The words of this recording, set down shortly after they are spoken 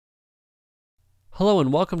Hello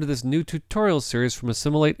and welcome to this new tutorial series from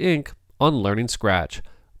Assimilate Inc. on learning Scratch.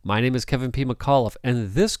 My name is Kevin P. McAuliffe,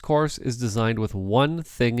 and this course is designed with one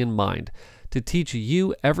thing in mind: to teach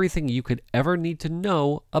you everything you could ever need to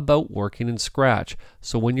know about working in Scratch.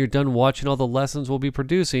 So when you're done watching all the lessons we'll be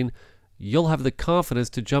producing, you'll have the confidence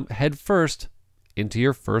to jump headfirst into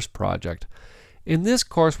your first project. In this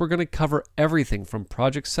course, we're going to cover everything from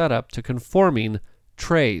project setup to conforming,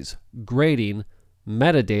 trays, grading,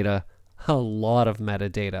 metadata, a lot of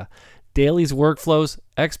metadata, dailies, workflows,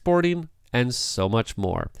 exporting, and so much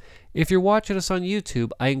more. If you're watching us on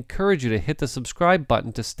YouTube, I encourage you to hit the subscribe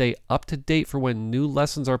button to stay up to date for when new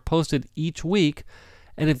lessons are posted each week.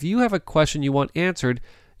 And if you have a question you want answered,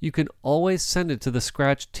 you can always send it to the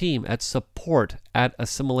Scratch team at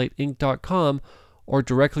support@assimilateinc.com or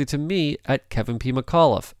directly to me at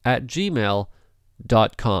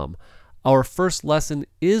kevinpmcauliffe@gmail.com. Our first lesson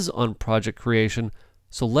is on project creation,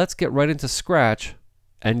 so let's get right into Scratch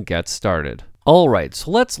and get started. Alright,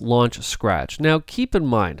 so let's launch Scratch. Now keep in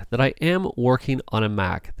mind that I am working on a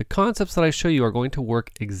Mac. The concepts that I show you are going to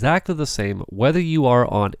work exactly the same whether you are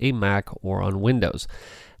on a Mac or on Windows.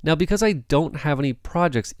 Now because I don't have any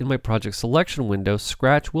projects in my project selection window,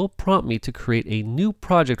 Scratch will prompt me to create a new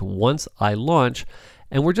project once I launch,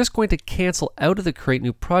 and we're just going to cancel out of the create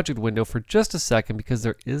new project window for just a second because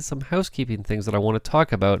there is some housekeeping things that I want to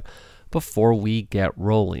talk about before we get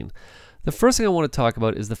rolling. The first thing I want to talk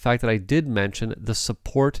about is the fact that I did mention the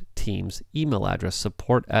support team's email address,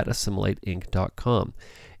 support@assimilateinc.com.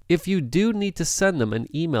 If you do need to send them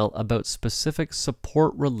an email about specific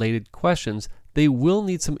support related questions, they will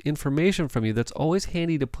need some information from you that's always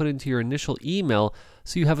handy to put into your initial email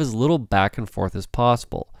so you have as little back and forth as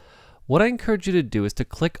possible. What I encourage you to do is to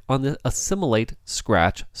click on the Assimilate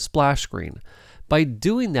Scratch splash screen. By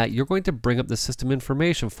doing that, you're going to bring up the system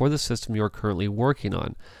information for the system you're currently working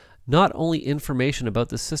on. Not only information about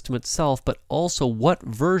the system itself, but also what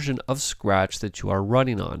version of Scratch that you are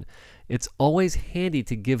running on. It's always handy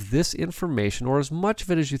to give this information, or as much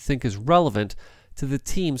of it as you think is relevant, to the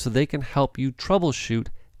team so they can help you troubleshoot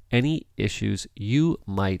any issues you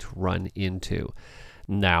might run into.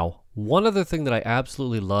 Now, one other thing that I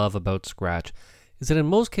absolutely love about Scratch is that in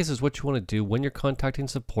most cases what you want to do when you're contacting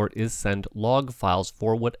support is send log files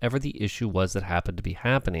for whatever the issue was that happened to be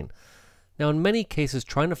happening. Now in many cases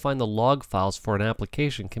trying to find the log files for an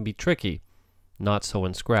application can be tricky. Not so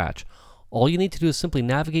in Scratch. All you need to do is simply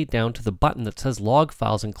navigate down to the button that says log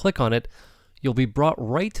files and click on it. You'll be brought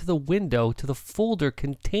right to the window, to the folder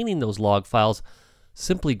containing those log files.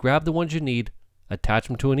 Simply grab the ones you need, attach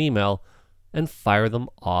them to an email, and fire them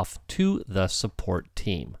off to the support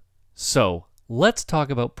team. So let's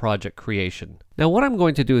talk about project creation. Now what I'm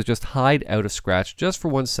going to do is just hide out of Scratch just for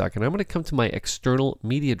 1 second. I'm going to come to my external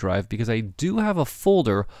media drive because I do have a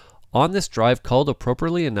folder on this drive called,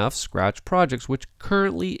 appropriately enough, Scratch Projects, which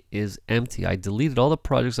currently is empty. I deleted all the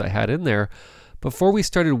projects I had in there before we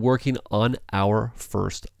started working on our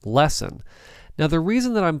first lesson. Now the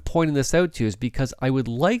reason that I'm pointing this out to you is because I would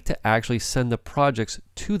like to actually send the projects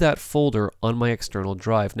to that folder on my external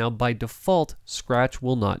drive. Now by default, Scratch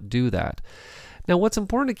will not do that. Now what's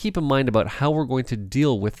important to keep in mind about how we're going to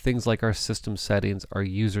deal with things like our system settings, our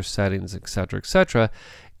user settings, etc.,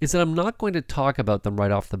 is that I'm not going to talk about them right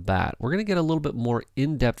off the bat. We're going to get a little bit more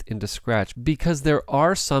in-depth into Scratch because there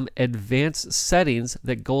are some advanced settings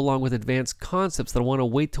that go along with advanced concepts that I want to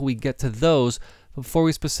wait till we get to those before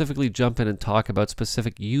we specifically jump in and talk about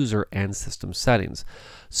specific user and system settings.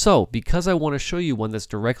 So because I want to show you one that's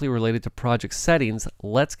directly related to project settings,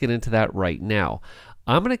 let's get into that right now.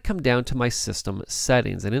 I'm going to come down to my system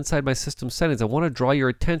settings, and inside my system settings I want to draw your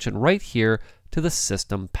attention right here to the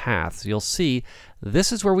system paths. You'll see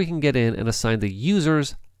this is where we can get in and assign the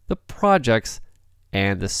users, the projects,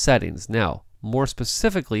 and the settings. Now more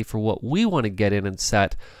specifically for what we want to get in and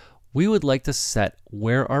set, we would like to set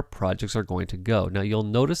where our projects are going to go. Now you'll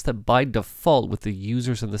notice that by default with the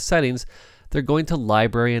users and the settings, they're going to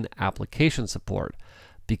library and application support.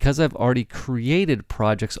 Because I've already created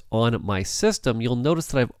projects on my system, you'll notice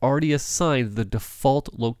that I've already assigned the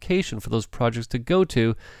default location for those projects to go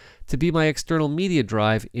to be my external media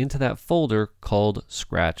drive into that folder called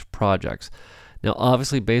Scratch Projects. Now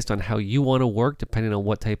obviously based on how you want to work, depending on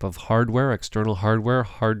what type of hardware, external hardware,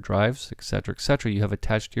 hard drives, etc., you have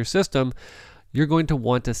attached to your system, you're going to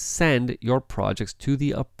want to send your projects to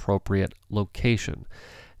the appropriate location.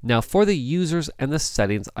 Now for the users and the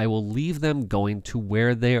settings, I will leave them going to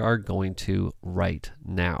where they are going to right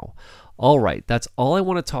now. Alright, that's all I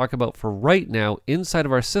want to talk about for right now inside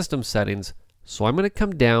of our system settings. So I'm going to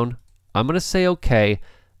come down, I'm going to say OK,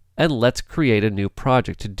 and let's create a new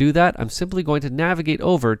project. To do that, I'm simply going to navigate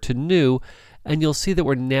over to New and you'll see that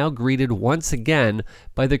we're now greeted once again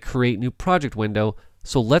by the Create New Project window.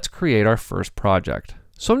 So let's create our first project.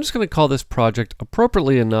 So I'm just going to call this project,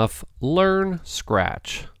 appropriately enough, Learn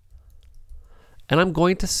Scratch. And I'm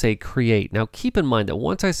going to say create. Now keep in mind that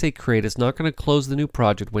once I say create, it's not going to close the new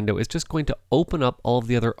project window. It's just going to open up all of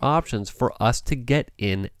the other options for us to get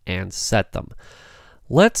in and set them.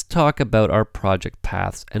 Let's talk about our project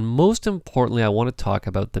paths. And most importantly, I want to talk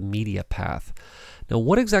about the media path. Now,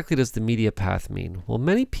 what exactly does the media path mean? Well,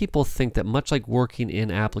 many people think that much like working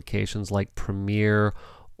in applications like Premiere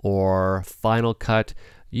or Final Cut,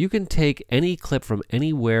 you can take any clip from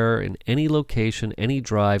anywhere in any location, any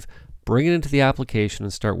drive, bring it into the application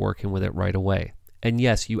and start working with it right away. And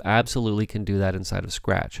yes, you absolutely can do that inside of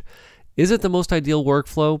Scratch. Is it the most ideal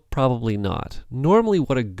workflow? Probably not. Normally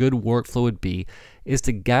what a good workflow would be is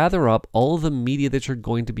to gather up all of the media that you're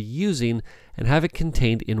going to be using and have it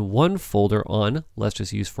contained in one folder on, let's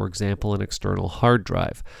just use for example, an external hard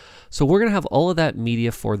drive. So we're going to have all of that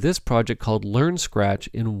media for this project called Learn Scratch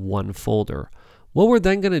in one folder. What we're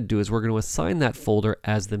then going to do is we're going to assign that folder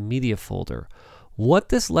as the media folder. What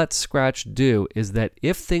this lets Scratch do is that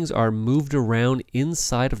if things are moved around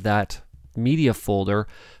inside of that media folder,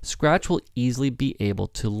 Scratch will easily be able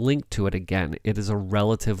to link to it again. It is a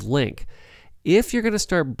relative link. If you're going to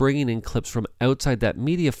start bringing in clips from outside that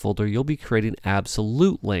media folder, you'll be creating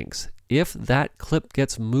absolute links. If that clip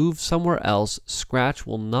gets moved somewhere else, Scratch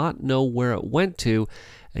will not know where it went to,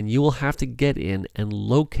 and you will have to get in and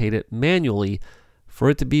locate it manually for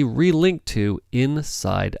it to be relinked to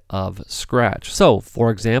inside of Scratch. So, for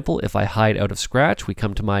example, if I hide out of Scratch, we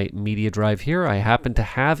come to my media drive here. I happen to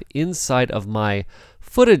have inside of my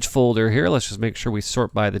footage folder here, let's just make sure we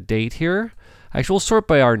sort by the date here. Actually, we'll sort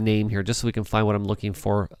by our name here just so we can find what I'm looking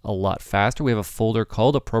for a lot faster. We have a folder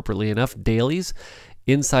called, appropriately enough, Dailies.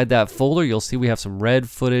 Inside that folder, you'll see we have some red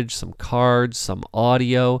footage, some cards, some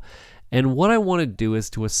audio. And what I want to do is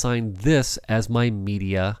to assign this as my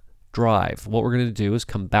media drive. What we're going to do is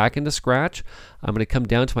come back into Scratch. I'm going to come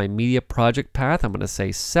down to my media project path. I'm going to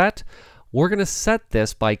say set. We're going to set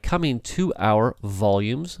this by coming to our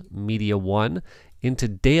volumes, media 1, into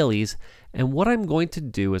dailies. And what I'm going to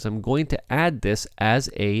do is I'm going to add this as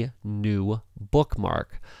a new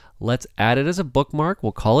bookmark. Let's add it as a bookmark.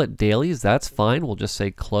 We'll call it dailies. That's fine. We'll just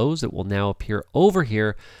say close. It will now appear over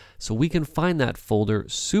here. So we can find that folder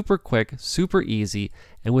super quick, super easy.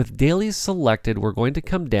 And with dailies selected, we're going to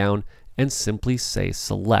come down and simply say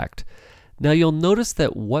select. Now you'll notice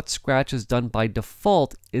that what Scratch has done by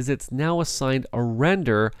default is it's now assigned a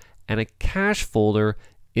render and a cache folder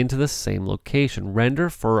into the same location.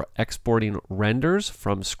 Render for exporting renders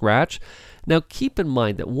from Scratch. Now keep in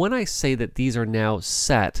mind that when I say that these are now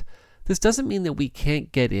set, this doesn't mean that we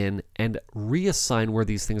can't get in and reassign where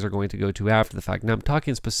these things are going to go to after the fact. Now I'm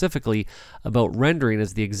talking specifically about rendering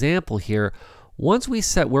as the example here. Once we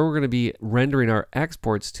set where we're going to be rendering our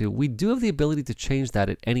exports to, we do have the ability to change that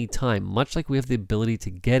at any time, much like we have the ability to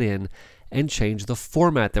get in and change the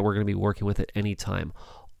format that we're going to be working with at any time.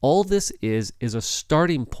 All this is a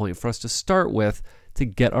starting point for us to start with to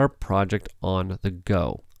get our project on the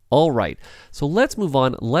go. All right, so let's move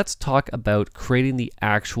on. Let's talk about creating the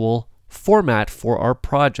actual format for our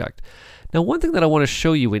project. Now, one thing that I want to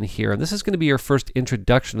show you in here, and this is going to be your first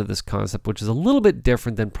introduction to this concept, which is a little bit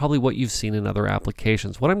different than probably what you've seen in other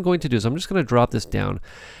applications. What I'm going to do is I'm just going to drop this down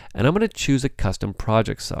and I'm going to choose a custom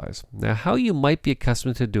project size. Now, how you might be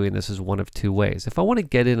accustomed to doing this is one of two ways. If I want to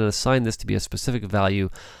get in and assign this to be a specific value,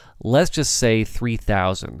 let's just say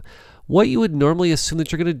 3,000. What you would normally assume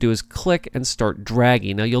that you're going to do is click and start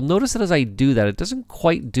dragging. Now you'll notice that as I do that, it doesn't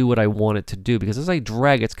quite do what I want it to do, because as I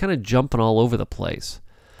drag, it's kind of jumping all over the place.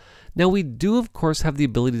 Now we do of course have the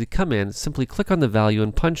ability to come in, simply click on the value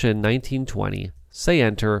and punch in 1920, say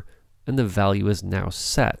enter, and the value is now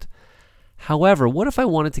set. However, what if I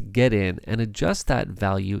wanted to get in and adjust that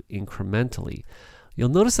value incrementally? You'll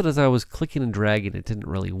notice that as I was clicking and dragging, it didn't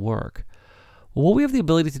really work. Well, what we have the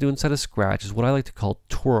ability to do inside of Scratch is what I like to call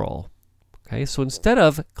Twirl. Okay, so instead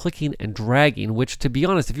of clicking and dragging, which to be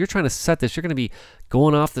honest, if you're trying to set this, you're going to be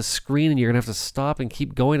going off the screen and you're going to have to stop and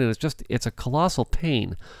keep going, and it's a colossal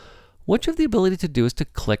pain. What you have the ability to do is to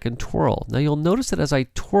click and twirl. Now you'll notice that as I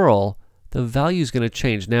twirl, the value is going to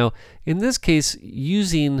change. Now, in this case,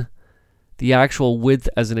 using the actual width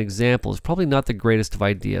as an example is probably not the greatest of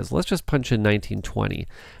ideas. Let's just punch in 1920.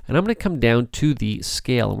 And I'm going to come down to the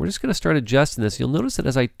scale, and we're just going to start adjusting this. You'll notice that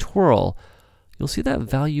as I twirl, you'll see that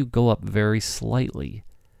value go up very slightly.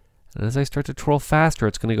 And as I start to twirl faster,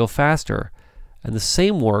 it's going to go faster. And the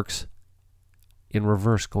same works in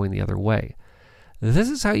reverse, going the other way.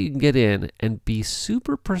 This is how you can get in and be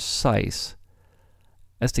super precise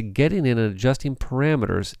as to getting in and adjusting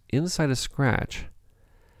parameters inside of Scratch.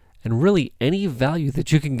 And really any value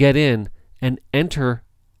that you can get in and enter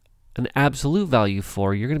an absolute value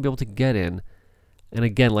for, you're going to be able to get in. And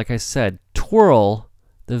again, like I said, twirl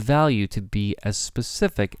the value to be as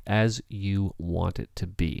specific as you want it to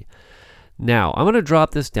be. Now, I'm going to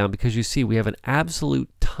drop this down because you see we have an absolute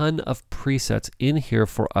ton of presets in here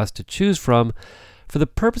for us to choose from. For the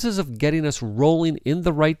purposes of getting us rolling in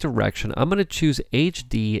the right direction, I'm going to choose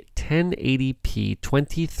HD 1080p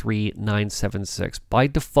 23976. By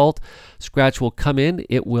default, Scratch will come in,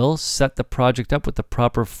 it will set the project up with the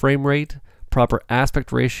proper frame rate, proper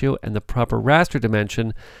aspect ratio, and the proper raster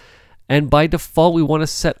dimension. And by default, we want to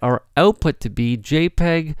set our output to be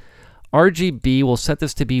JPEG. RGB, we'll set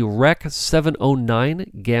this to be Rec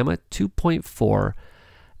 709 Gamma 2.4.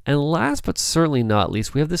 And last but certainly not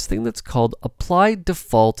least, we have this thing that's called Apply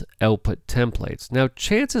Default Output Templates. Now,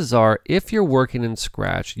 chances are, if you're working in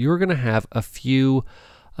Scratch, you're going to have a few,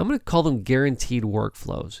 I'm going to call them guaranteed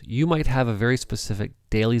workflows. You might have a very specific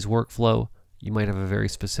dailies workflow. You might have a very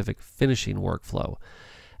specific finishing workflow.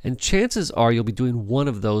 And chances are you'll be doing one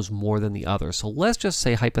of those more than the other. So let's just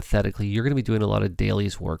say hypothetically, you're going to be doing a lot of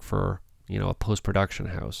dailies work for, a post-production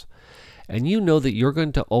house. And you know that you're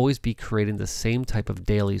going to always be creating the same type of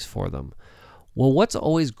dailies for them. Well, what's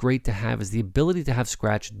always great to have is the ability to have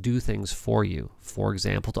Scratch do things for you. For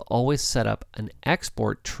example, to always set up an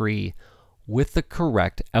export tree with the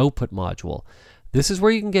correct output module. This is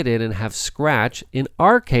where you can get in and have Scratch. In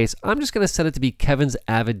our case, I'm just going to set it to be Kevin's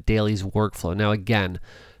Avid Dailies workflow. Now again,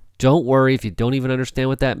 don't worry if you don't even understand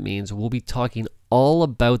what that means. We'll be talking all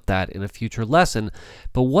about that in a future lesson.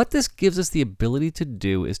 But what this gives us the ability to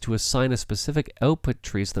do is to assign a specific output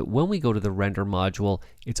tree so that when we go to the render module,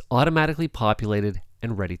 it's automatically populated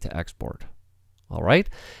and ready to export. All right.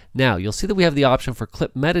 Now you'll see that we have the option for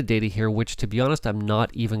clip metadata here, which to be honest, I'm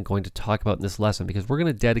not even going to talk about in this lesson because we're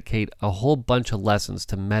going to dedicate a whole bunch of lessons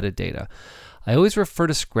to metadata. I always refer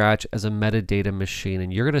to Scratch as a metadata machine,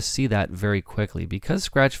 and you're going to see that very quickly. Because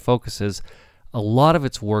Scratch focuses a lot of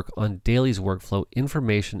its work on dailies workflow,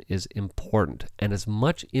 information is important, and as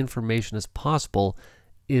much information as possible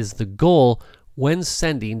is the goal when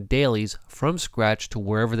sending dailies from Scratch to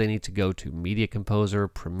wherever they need to go to. Media Composer,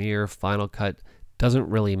 Premiere, Final Cut, doesn't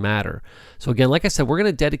really matter. So again, like I said, we're going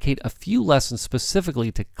to dedicate a few lessons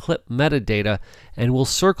specifically to clip metadata, and we'll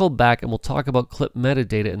circle back and we'll talk about clip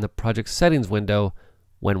metadata in the project settings window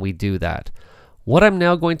when we do that. What I'm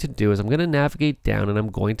now going to do is I'm going to navigate down and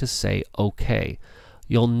I'm going to say OK.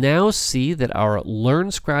 You'll now see that our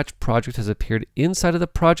Learn Scratch project has appeared inside of the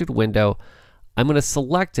project window. I'm going to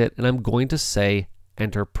select it and I'm going to say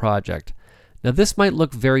Enter Project. Now this might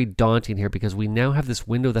look very daunting here because we now have this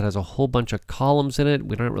window that has a whole bunch of columns in it.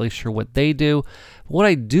 We're not really sure what they do. But what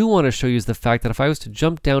I do want to show you is the fact that if I was to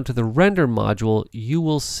jump down to the render module, you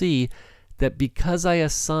will see that because I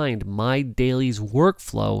assigned my dailies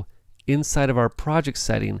workflow inside of our project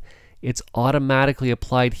setting, it's automatically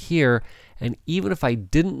applied here. And even if I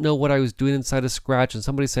didn't know what I was doing inside of Scratch and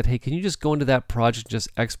somebody said, hey, can you just go into that project and just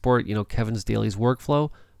export, Kevin's dailies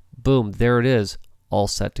workflow? Boom, there it is, all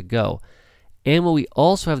set to go. And what we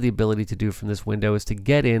also have the ability to do from this window is to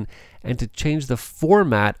get in and to change the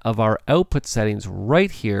format of our output settings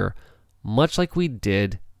right here, much like we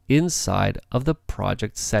did inside of the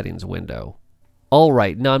project settings window. All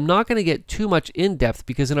right, now I'm not going to get too much in depth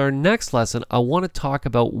because in our next lesson, I want to talk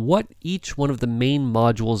about what each one of the main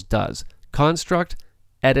modules does. Construct,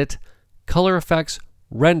 edit, color effects,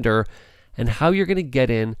 render, and how you're going to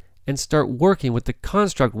get in and start working with the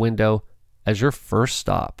construct window as your first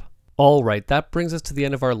stop. All right, that brings us to the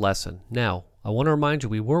end of our lesson. Now, I want to remind you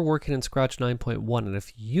we were working in Scratch 9.1, and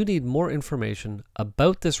if you need more information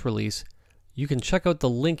about this release, you can check out the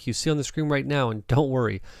link you see on the screen right now, and don't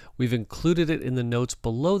worry, we've included it in the notes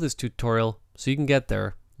below this tutorial so you can get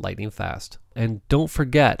there lightning fast. And don't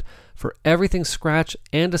forget, for everything Scratch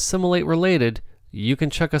and Assimilate related, you can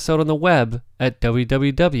check us out on the web at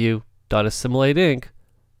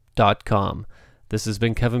www.assimilateinc.com. This has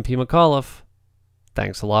been Kevin P. McAuliffe.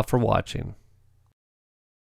 Thanks a lot for watching.